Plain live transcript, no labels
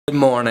Good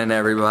morning,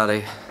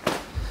 everybody.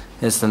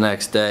 It's the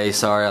next day.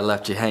 Sorry I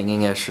left you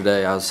hanging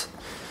yesterday. I was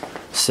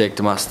sick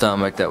to my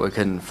stomach that we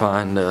couldn't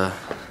find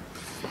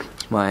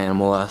my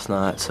animal last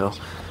night. So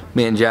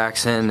me and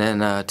Jackson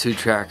and two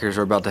trackers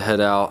are about to head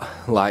out.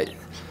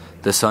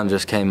 The sun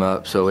just came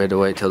up, so we had to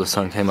wait till the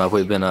sun came up.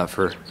 We've been up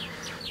for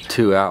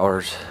 2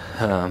 hours.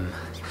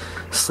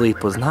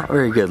 Sleep was not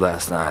very good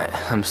last night.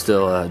 I'm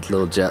still a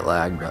little jet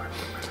lagged, but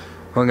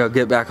we're gonna go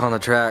get back on the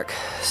track,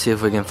 see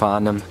if we can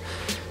find him.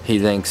 He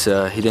thinks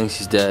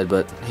he's dead,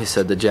 but he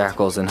said the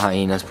jackals and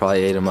hyenas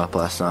probably ate him up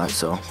last night,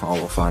 so all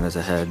we'll find is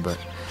a head, but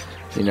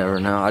you never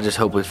know. I just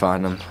hope we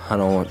find him. I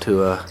don't want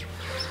to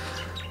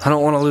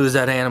lose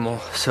that animal.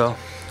 So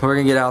we're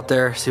gonna get out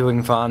there, see if we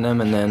can find him,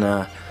 and then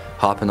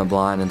hop in the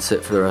blind and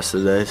sit for the rest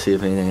of the day, see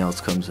if anything else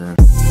comes in.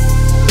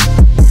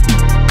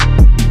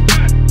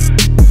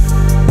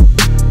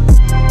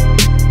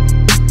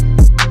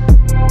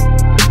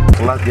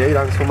 Laat jij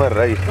langs voor mij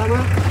rijden.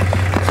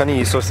 Ga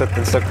niet zo zetten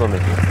en stuk van me.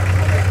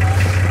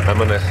 I'm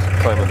gonna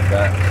climb on the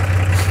back.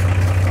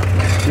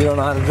 You don't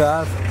know how to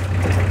drive?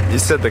 You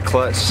said the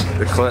clutch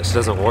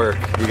doesn't work.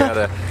 You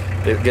gotta,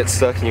 it gets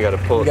stuck and you gotta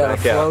pull it back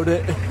out. You gotta float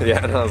it?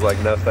 Yeah, and I was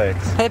like, no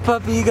thanks. Hey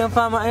puppy, you gonna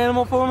find my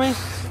animal for me?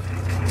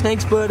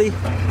 Thanks, buddy.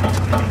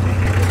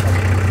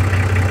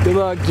 Good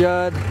luck,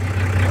 Judd.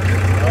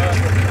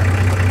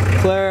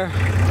 Claire.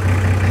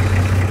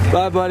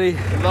 Bye, buddy.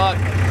 Good luck.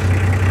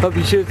 Hope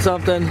you shoot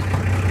something.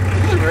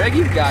 Look, Greg,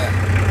 you've got it.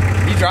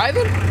 You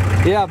driving?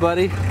 Yeah,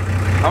 buddy.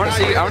 I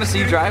want to see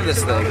you drive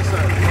this thing.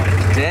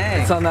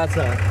 Dang. It's on that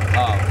side.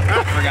 Oh,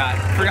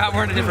 forgot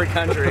we're in a different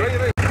country.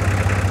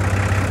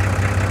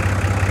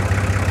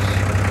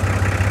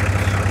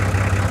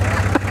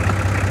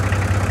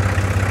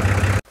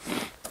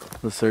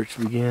 The search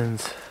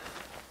begins.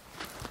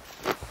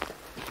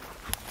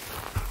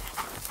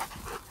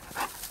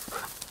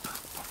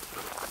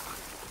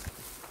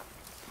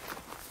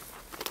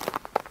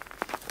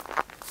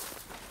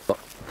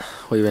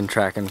 We've been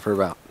tracking for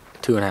about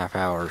 2.5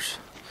 hours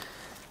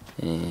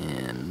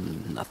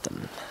and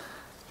nothing.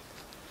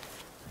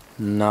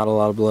 Not a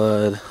lot of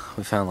blood.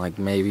 We found like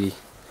maybe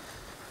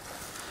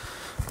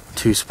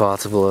 2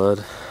 spots of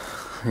blood,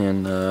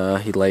 and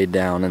he laid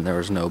down and there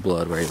was no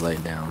blood where he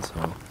laid down,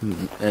 so,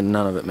 and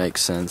none of it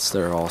makes sense.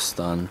 They're all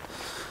stunned.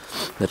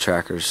 The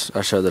trackers,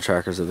 I showed the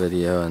trackers a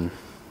video and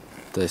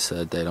they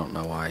said they don't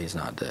know why he's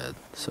not dead.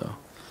 So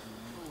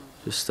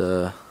just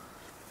a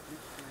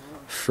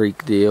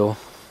freak deal.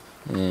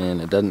 And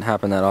it doesn't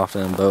happen that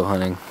often in bow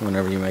hunting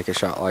whenever you make a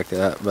shot like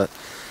that, but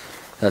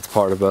that's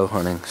part of bow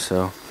hunting,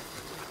 so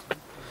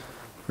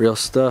real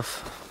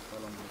stuff.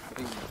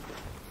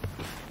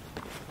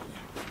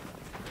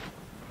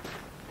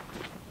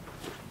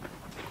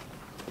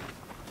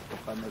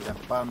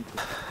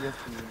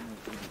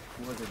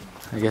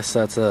 I guess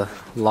that's a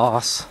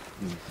loss.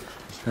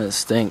 It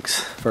stinks.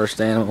 First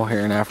animal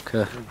here in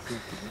Africa.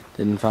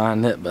 Didn't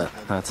find it, but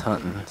that's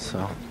hunting,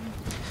 so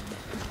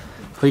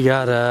we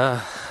got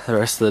the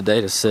rest of the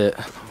day to sit.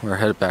 We're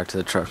headed back to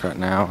the truck right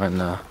now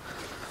and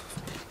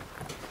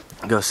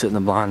go sit in the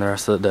blind the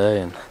rest of the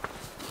day and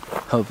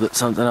hope that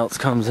something else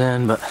comes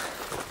in, but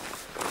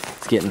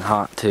it's getting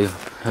hot too.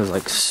 It was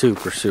like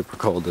super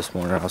cold this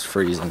morning. I was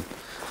freezing,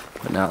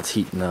 but now it's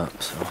heating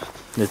up. So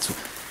it's,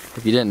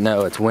 if you didn't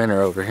know, it's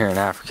winter over here in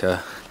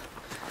Africa.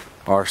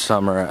 Our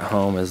summer at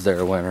home is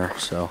their winter,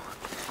 so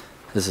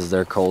this is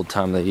their cold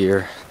time of the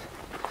year.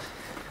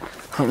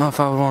 I don't know if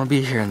I would want to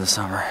be here in the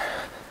summer.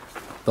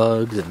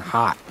 Bugs and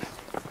hot.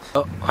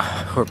 Oh,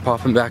 we're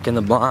popping back in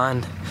the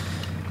blind.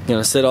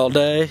 Gonna sit all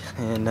day,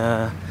 and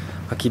I'll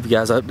keep you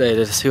guys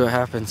updated to see what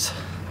happens.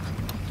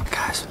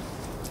 Guys,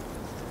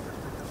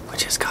 we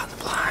just got in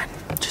the blind.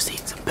 Just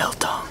eating some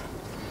biltong.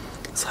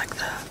 It's like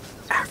the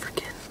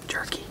African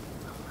jerky.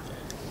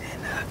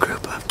 And a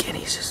group of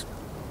guineas just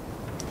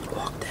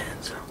walked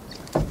in, so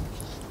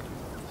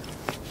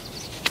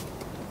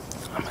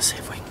I'm gonna see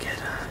if we can get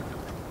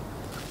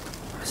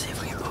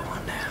put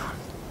one down.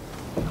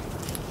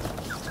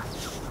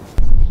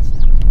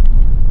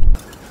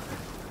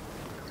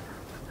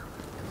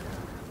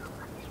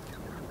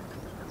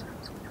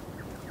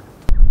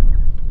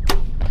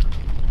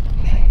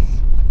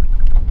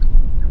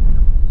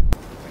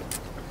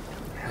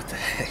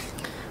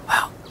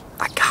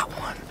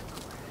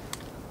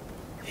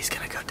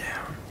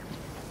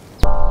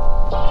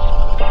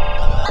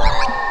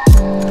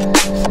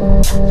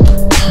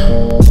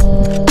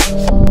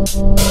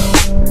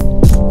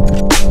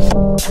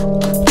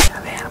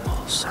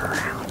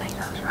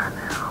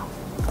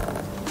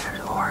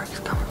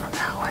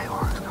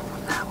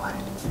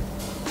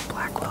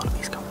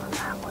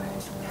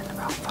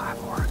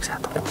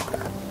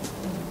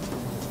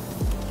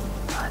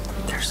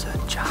 There's a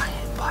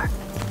giant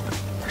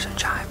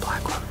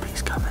black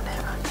wildebeest coming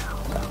in right now.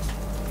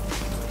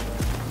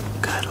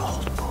 Good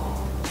old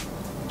bull.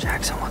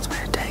 Jackson wants me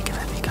to take him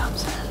if he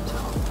comes in, so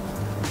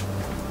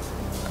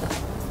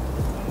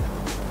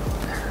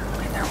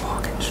they're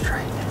walking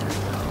straight in.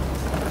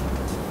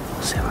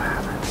 We'll see what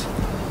happens.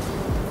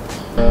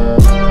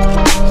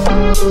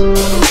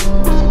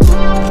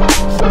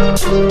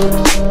 Alright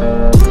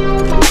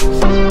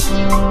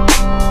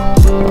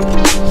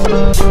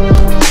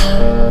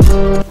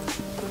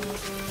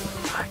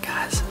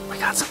guys, we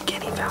got some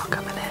Guinea Fowl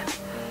coming in.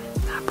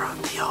 I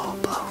brought the old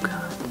blow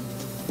gun.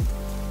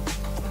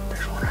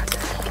 There's one right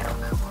there. Get on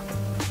that one.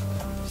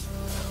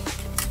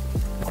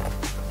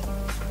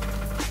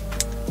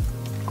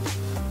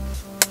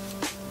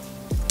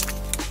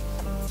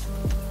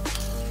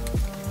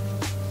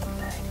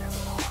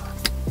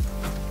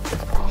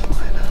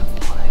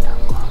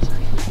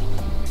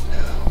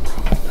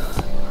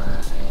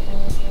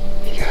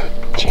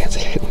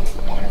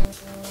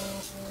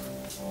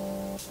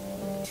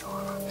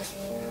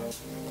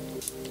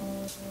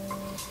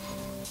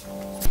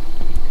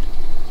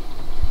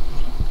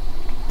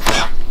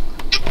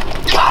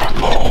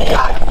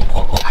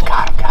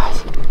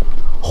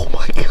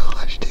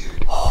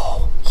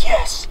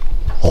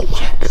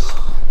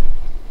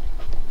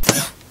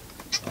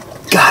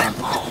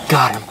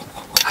 Got him.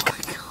 I got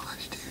him.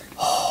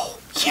 Oh,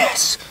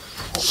 yes.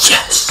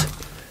 Yes.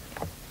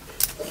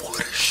 What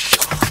a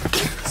shot,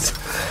 dude.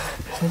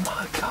 Oh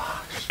my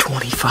gosh.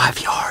 25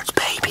 yards,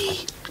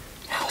 baby.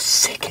 How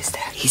sick is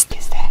that? He's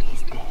dead.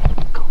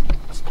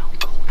 Stone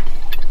cold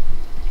dead.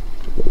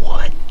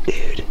 What,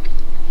 dude?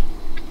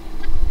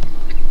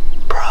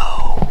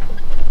 Bro.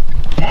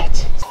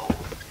 That's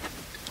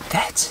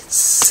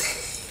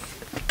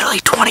insane. Nearly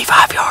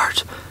 25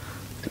 yards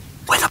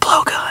with a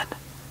blowgun.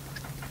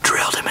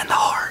 Drilled him in the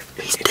heart.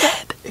 He's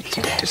dead. It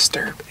can't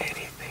disturb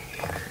anything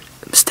either.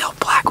 Still,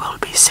 Blackwell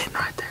would be sitting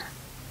right there.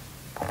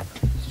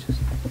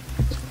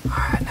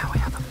 Alright, now we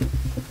have a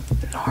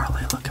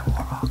gnarly looking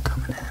warthog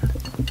coming in.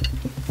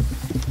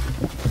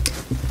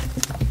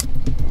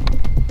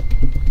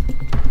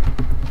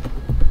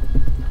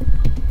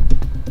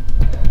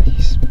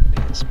 He's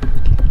being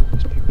spooky.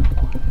 Just be real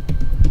quiet.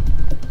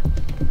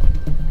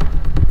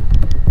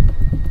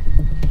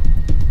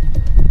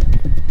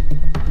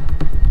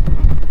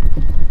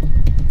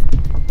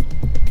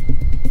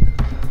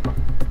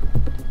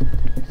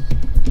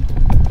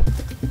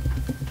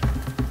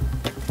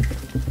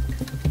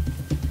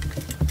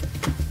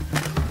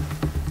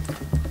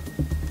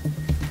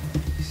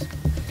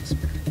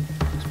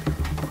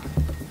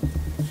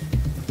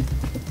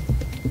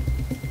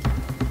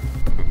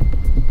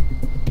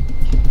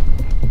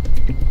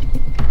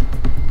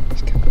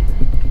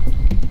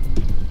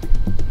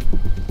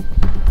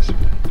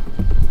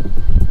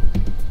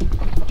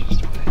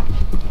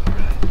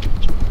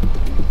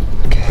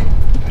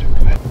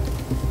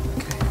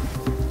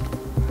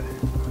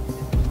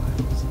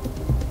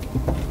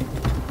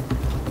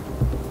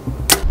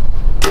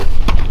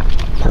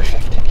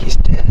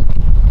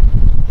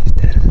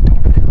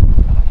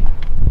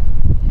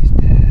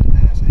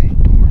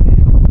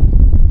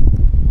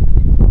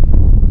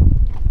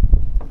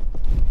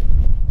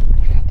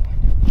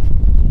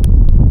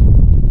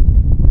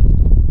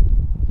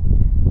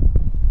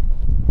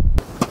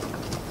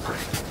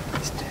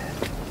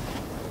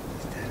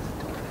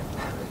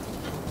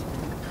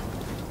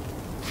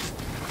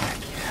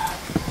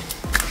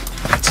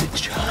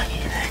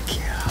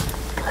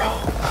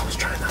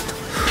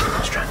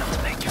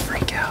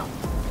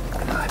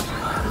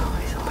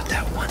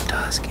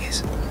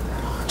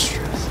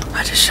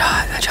 I just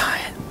shot a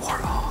giant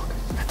warthog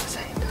at the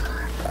same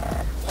time,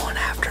 one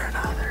after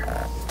another.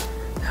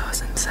 That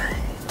was insane.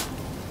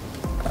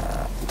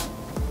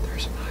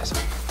 There's some eyes.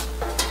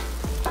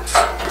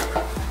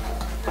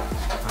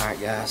 Alright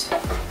guys,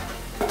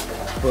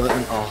 what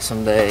an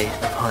awesome day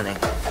of hunting.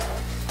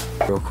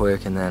 Real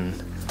quick, and then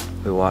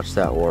we watched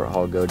that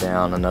warthog go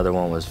down. Another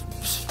one was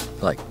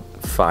like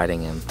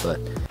fighting him, but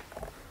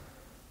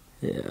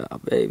yeah,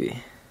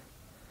 baby.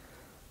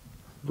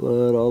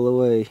 Blood all the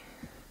way.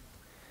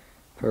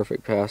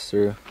 Perfect pass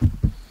through.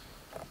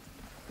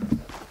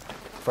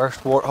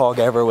 First warthog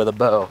ever with a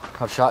bow.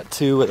 I've shot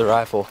 2 with a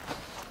rifle.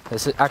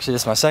 This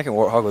is my second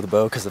warthog with a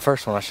bow because the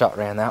first one I shot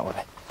ran that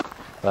way.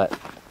 But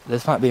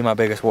this might be my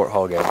biggest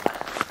warthog ever.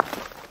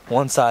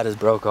 One side is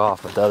broke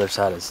off, but the other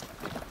side is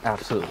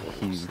absolutely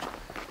huge.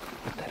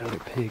 What that other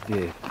pig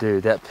did.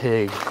 Dude, that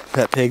pig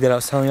that I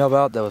was telling you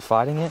about that was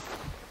fighting it,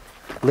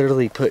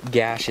 literally put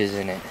gashes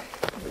in it.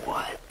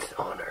 What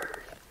on earth?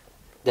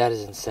 That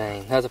is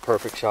insane. That's a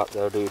perfect shot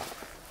though, dude.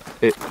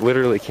 It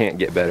literally can't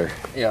get better.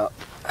 Yeah.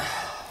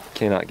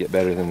 Cannot get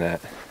better than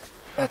that.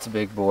 That's a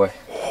big boy.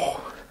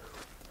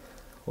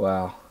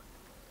 Wow.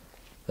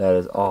 That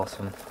is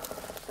awesome.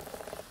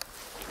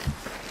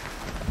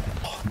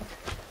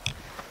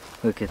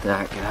 Look at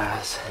that,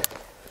 guys.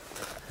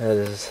 That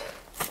is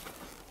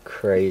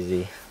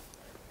crazy.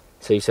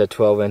 So you said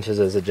 12 inches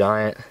as a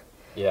giant?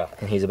 Yeah.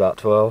 And he's about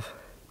 12?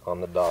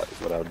 On the dot is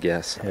what I would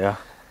guess. Yeah.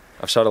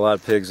 I've shot a lot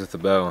of pigs with the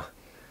bow,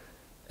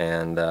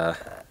 and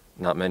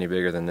not many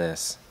bigger than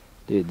this.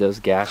 Dude, those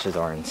gashes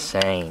are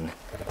insane.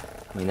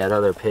 I mean, that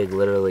other pig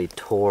literally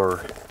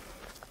tore.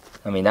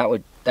 I mean,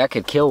 that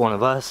could kill one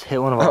of us, hit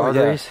one of our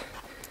arteries. Yeah.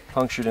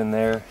 Punctured in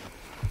there.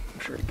 I'm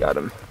sure he got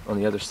him on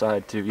the other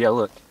side too. Yeah,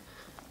 look.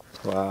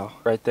 Wow.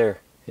 Right there.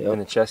 Yep. In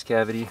the chest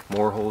cavity,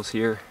 more holes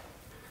here.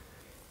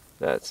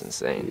 That's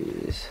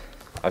insane. Jeez.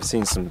 I've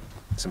seen some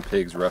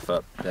pigs rough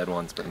up dead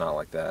ones, but not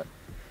like that.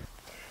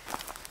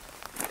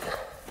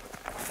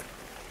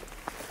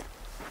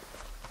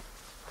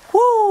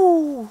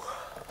 Woo!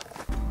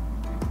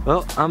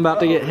 Well, I'm about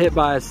to get hit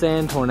by a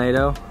sand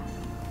tornado.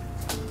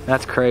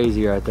 That's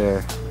crazy right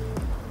there.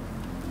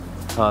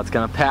 Oh, it's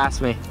gonna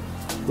pass me.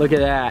 Look at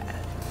that.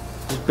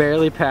 Just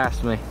barely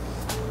passed me.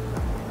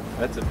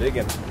 That's a big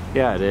one.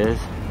 Yeah, it is.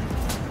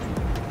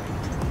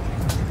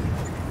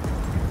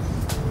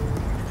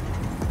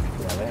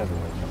 Yeah, they have a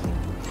way.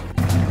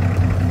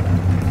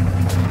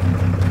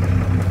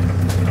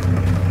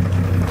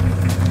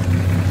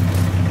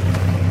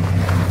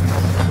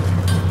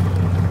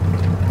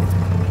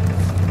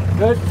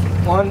 Good.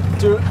 1,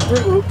 2, 3.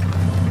 Oop.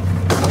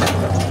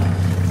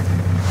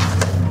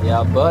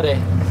 Yeah, buddy.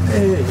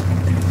 Hey.